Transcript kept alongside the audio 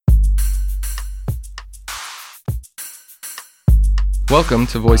Welcome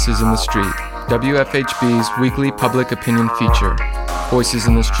to Voices in the Street, WFHB's weekly public opinion feature. Voices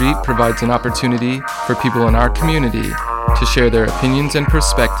in the Street provides an opportunity for people in our community to share their opinions and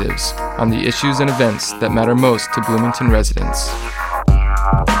perspectives on the issues and events that matter most to Bloomington residents.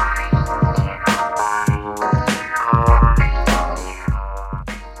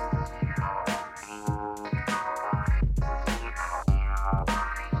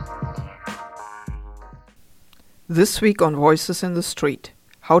 This week on Voices in the Street,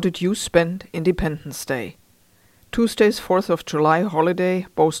 how did you spend Independence Day? Tuesday's 4th of July holiday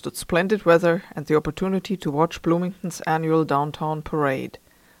boasted splendid weather and the opportunity to watch Bloomington's annual downtown parade.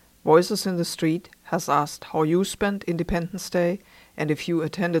 Voices in the Street has asked how you spent Independence Day and if you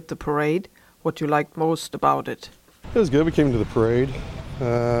attended the parade, what you liked most about it. It was good. We came to the parade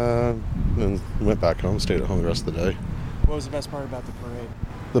and went back home, stayed at home the rest of the day. What was the best part about the parade?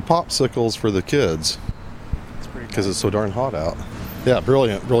 The popsicles for the kids, because it's so darn hot out. Yeah,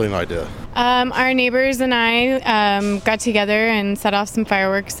 brilliant idea. Our neighbors and I got together and set off some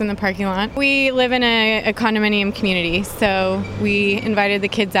fireworks in the parking lot. We live in a condominium community, so we invited the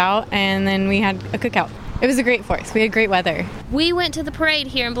kids out and then we had a cookout. It was a great 4th. We had great weather. We went to the parade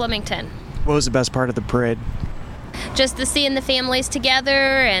here in Bloomington. What was the best part of the parade? Just seeing the families together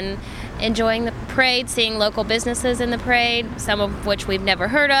and enjoying the parade, seeing local businesses in the parade, some of which we've never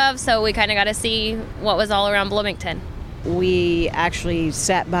heard of, so we kind of got to see what was all around Bloomington. We actually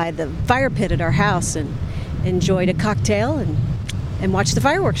sat by the fire pit at our house and enjoyed a cocktail and watched the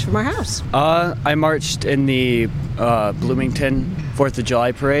fireworks from our house. I marched in the Bloomington 4th of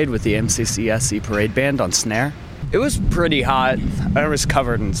July parade with the MCCSC parade band on snare. It was pretty hot. I was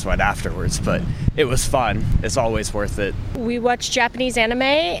covered in sweat afterwards, but it was fun. It's always worth it. We watched Japanese anime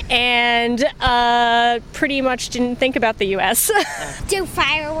and pretty much didn't think about the U.S. Do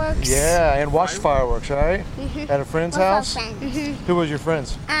fireworks. Yeah, and watch fireworks, right? Mm-hmm. At a friend's house? Mm-hmm. Who was your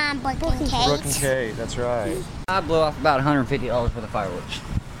friends? Brooke and Kate. Brooke and Kate, that's right. I blew off about $150 worth of fireworks.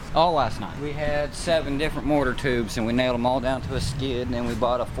 All last night. We had 7 different mortar tubes and we nailed them all down to a skid, and then we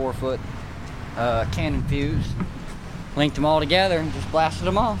bought a 4-foot cannon fuse, linked them all together and just blasted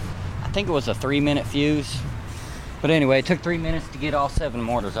them off. I think it was a 3-minute fuse. But anyway, it took 3 minutes to get all 7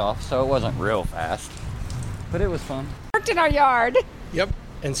 mortars off, so it wasn't real fast. But it was fun. Worked in our yard. Yep,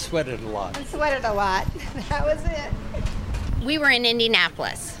 and sweated a lot. That was it. We were in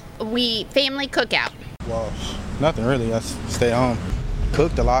Indianapolis. Family cookout. Well, nothing really. I stayed home.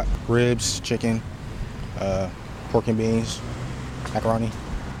 Cooked a lot. Ribs, chicken, pork and beans, macaroni.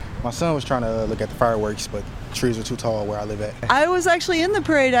 My son was trying to look at the fireworks, but trees are too tall where I live at. I was actually in the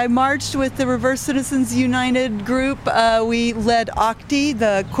parade. I marched with the Reverse Citizens United group. We led OCTI,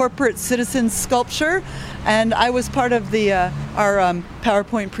 the Corporate Citizens Sculpture, and I was part of our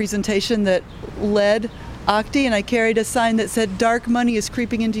PowerPoint presentation that led OCTI, and I carried a sign that said, "Dark money is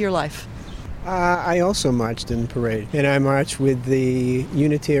creeping into your life." I also marched in the parade, and I marched with the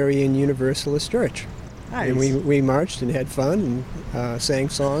Unitarian Universalist Church. Nice. And we marched and had fun and sang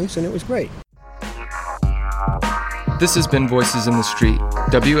songs, and it was great. This has been Voices in the Street,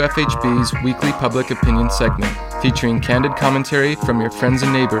 WFHB's weekly public opinion segment, featuring candid commentary from your friends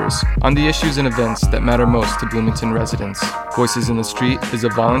and neighbors on the issues and events that matter most to Bloomington residents. Voices in the Street is a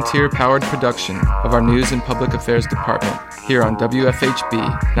volunteer-powered production of our News and Public Affairs Department here on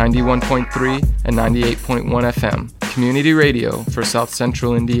WFHB 91.3 and 98.1 FM, community radio for South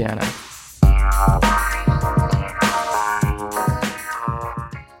Central Indiana.